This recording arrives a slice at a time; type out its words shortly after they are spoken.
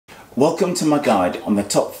Welcome to my guide on the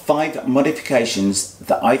top 5 modifications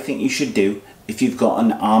that I think you should do if you've got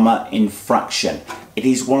an Arrma Infraction. It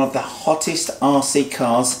is one of the hottest RC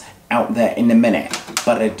cars out there in the minute,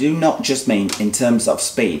 but I do not just mean in terms of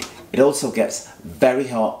speed. It also gets very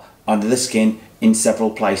hot under the skin in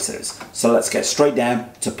several places. So let's get straight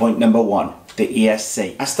down to point number 1, the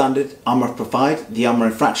ESC. As standard, Arrma provide the Arrma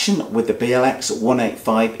Infraction with the BLX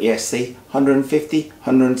 185 ESC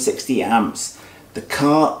 150-160 amps. The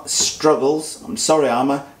car struggles, I'm sorry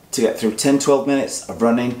Arrma, to get through 10-12 minutes of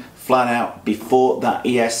running flat out before that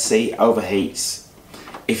ESC overheats.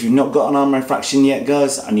 If you've not got an Arrma Infraction yet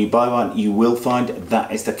guys, and you buy one, you will find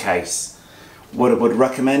that is the case. What I would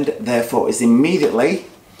recommend therefore is immediately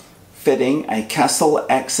fitting a Castle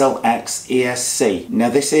XLX ESC. Now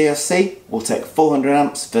this ESC will take 400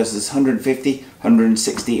 amps versus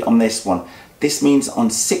 150-160 on this one. This means on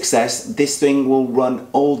 6S, this thing will run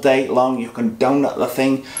all day long. You can donut the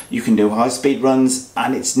thing, you can do high speed runs,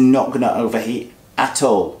 and it's not going to overheat at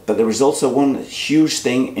all. But there is also one huge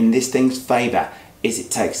thing in this thing's favour, is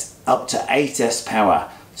it takes up to 8S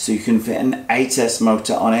power. So you can fit an 8S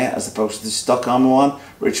motor on it as opposed to the stock Arrma one,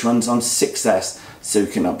 which runs on 6S. So you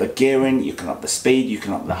can up the gearing, you can up the speed, you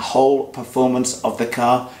can up the whole performance of the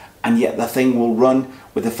car, and yet the thing will run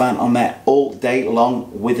with the fan on there all day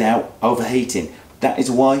long without overheating. That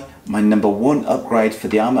is why my number 1 upgrade for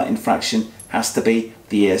the Arrma Infraction has to be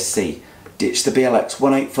the ESC. Ditch the BLX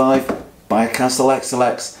 185, buy a Castle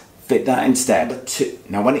XLX, fit that instead. Number 2.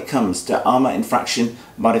 Now when it comes to Arrma Infraction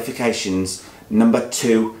modifications, number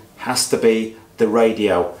 2 has to be the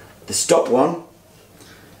radio. The stock one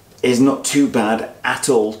is not too bad at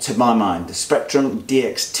all to my mind, the Spectrum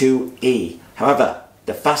DX2E. However,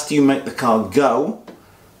 the faster you make the car go,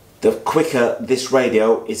 the quicker this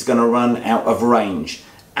radio is going to run out of range.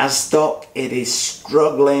 As stock, it is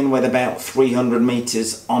struggling with about 300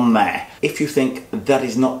 meters on there. If you think that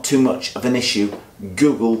is not too much of an issue,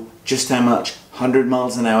 Google just how much 100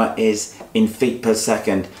 miles an hour is in feet per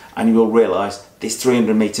second, and you will realize this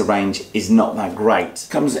 300 meter range is not that great.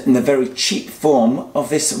 Comes in the very cheap form of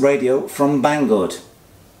this radio from Banggood.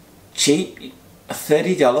 Cheap?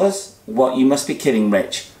 $30? What, you must be kidding,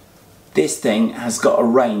 Rich. This thing has got a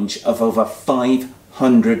range of over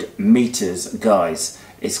 500 meters, guys.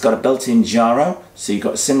 It's got a built-in gyro, so you've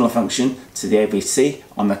got a similar function to the ABC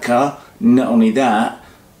on the car. Not only that,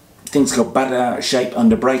 things got bad out of shape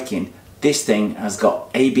under braking. This thing has got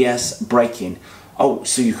ABS braking. Oh,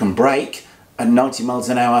 so you can brake at 90 miles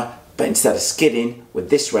an hour, but instead of skidding with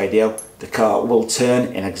this radio, the car will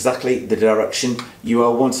turn in exactly the direction you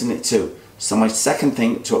are wanting it to. So my second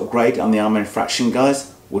thing to upgrade on the Arrma Infraction,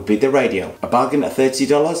 guys, would be the radio. A bargain at $30,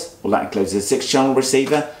 well that includes a 6-channel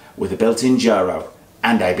receiver with a built-in gyro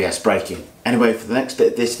and ABS braking. Anyway, for the next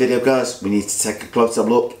bit of this video, guys, we need to take a close-up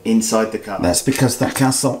look inside the car. That's because that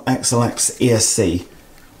Castle XLX ESC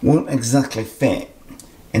won't exactly fit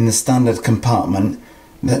in the standard compartment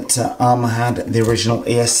that Arrma had the original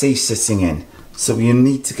ESC sitting in. So you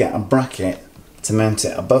need to get a bracket to mount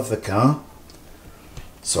it above the car,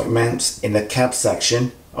 so it mounts in the cab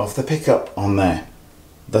section of the pickup on there,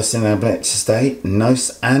 thus enabling it to stay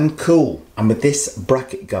nice and cool. And with this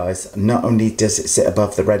bracket, guys, not only does it sit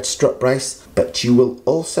above the red strut brace, but you will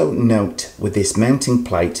also note with this mounting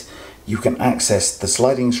plate you can access the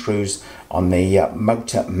sliding screws on the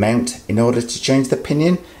motor mount in order to change the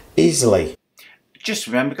pinion easily. Just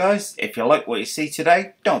remember, guys, if you like what you see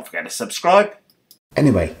today, don't forget to subscribe.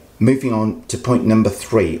 Anyway, moving on to point number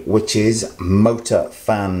 3, which is motor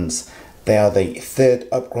fans. They are the 3rd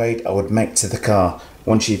upgrade I would make to the car.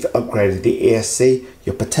 Once you've upgraded the ESC,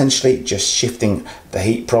 you're potentially just shifting the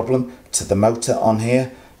heat problem to the motor on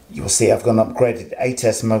here. You'll see I've got an upgraded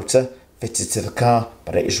 8S motor fitted to the car,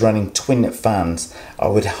 but it is running twin fans. I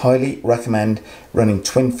would highly recommend running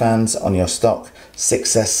twin fans on your stock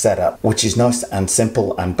 6S setup, which is nice and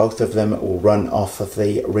simple, and both of them will run off of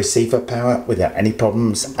the receiver power without any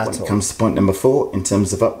problems at all. When it comes to point number 4 in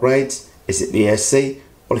terms of upgrades, is it the ESC?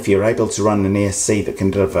 Well, if you're able to run an ESC that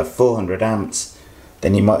can deliver 400 amps,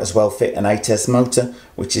 then you might as well fit an 8S motor,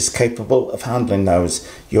 which is capable of handling those.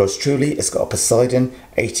 Yours truly has got a Poseidon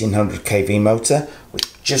 1800 kV motor,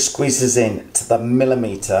 which just squeezes in to the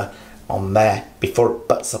millimeter on there before it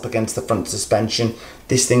butts up against the front suspension.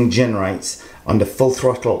 This thing generates under full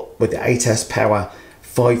throttle with 8S power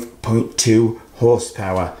 5.2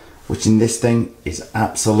 horsepower, which in this thing is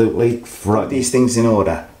absolutely frightening. These things in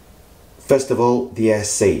order. First of all, the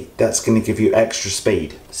ESC, that's going to give you extra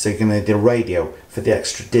speed, so you're going to need the radio for the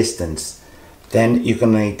extra distance. Then you're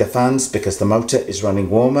going to need the fans because the motor is running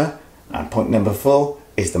warmer, and point number 4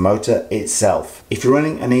 is the motor itself. If you're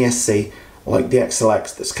running an ESC like the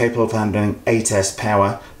XLX that's capable of handling 8S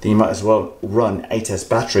power, then you might as well run 8S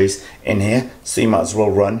batteries in here, so you might as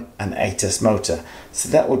well run an 8S motor. So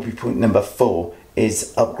that would be point number 4,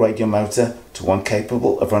 is upgrade your motor to one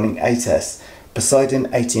capable of running 8S. Poseidon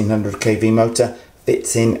 1800 kV motor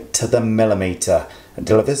fits in to the millimeter and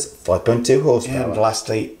delivers 5.2 horsepower. And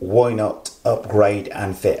lastly, why not upgrade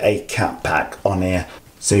and fit a cat pack on here?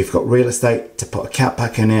 So you've got real estate to put a cat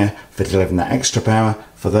pack in here for delivering that extra power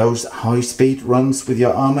for those high speed runs with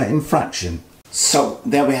your Arrma Infraction. So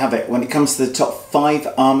there we have it. When it comes to the top 5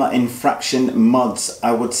 Arrma Infraction mods,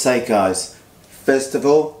 I would say, guys, first of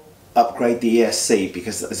all, upgrade the ESC,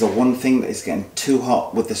 because there's one thing that is getting too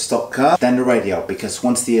hot with the stock car. Then the radio, because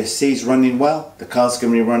once the ESC is running well, the car's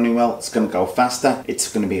going to be running well, it's going to go faster, it's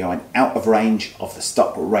going to be going out of range of the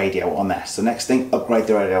stock radio on there. So next thing, upgrade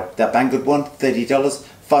the radio. That Banggood one, $30,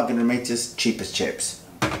 500 meters, cheap as chips.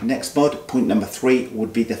 Next mod, point number 3,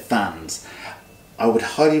 would be the fans. I would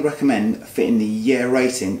highly recommend fitting the year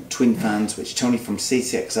rating twin fans, which Tony from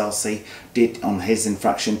CCXRC did on his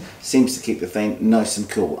Infraction. Seems to keep the thing nice and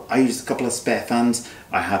cool. I used a couple of spare fans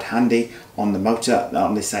I had handy on the motor,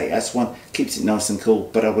 on this 8S one. Keeps it nice and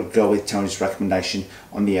cool, but I would go with Tony's recommendation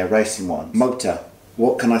on the year racing one. Motor,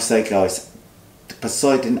 what can I say, guys? The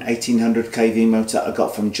Poseidon 1800 kV motor I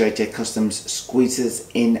got from JJ Customs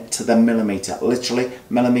squeezes in to the millimeter, literally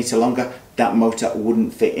millimeter longer. That motor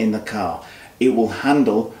wouldn't fit in the car. It will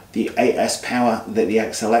handle the 8S power that the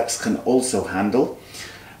XLX can also handle,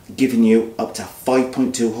 giving you up to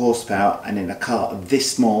 5.2 horsepower, and in a car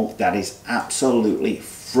this small, that is absolutely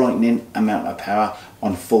frightening amount of power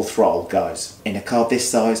on full throttle, guys. In a car this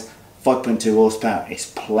size, 5.2 horsepower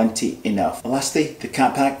is plenty enough. Lastly, the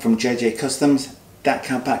cat pack from JJ Customs. That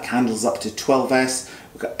cat pack handles up to 12S.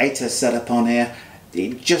 We've got 8S set up on here.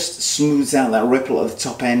 It just smooths out that ripple at the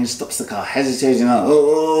top end, stops the car hesitating, like,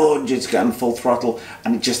 oh, just getting full throttle,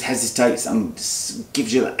 and it just hesitates and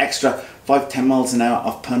gives you that extra 5-10 miles an hour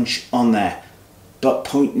of punch on there. But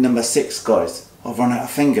point number 6, guys, I've run out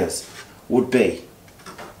of fingers, would be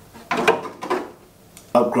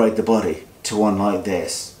upgrade the body to one like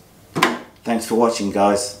this. Thanks for watching,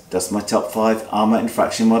 guys. That's my top 5 Arrma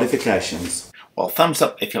Infraction modifications. Well, thumbs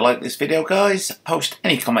up if you like this video, guys. Post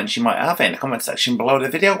any comments you might have in the comment section below the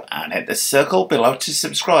video, and hit the circle below to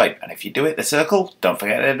subscribe. And if you do hit the circle, don't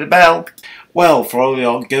forget to hit the bell. Well, for all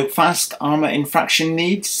your go fast Arrma Infraction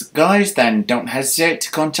needs, guys, then don't hesitate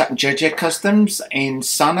to contact JJ Customs in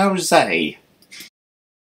San Jose.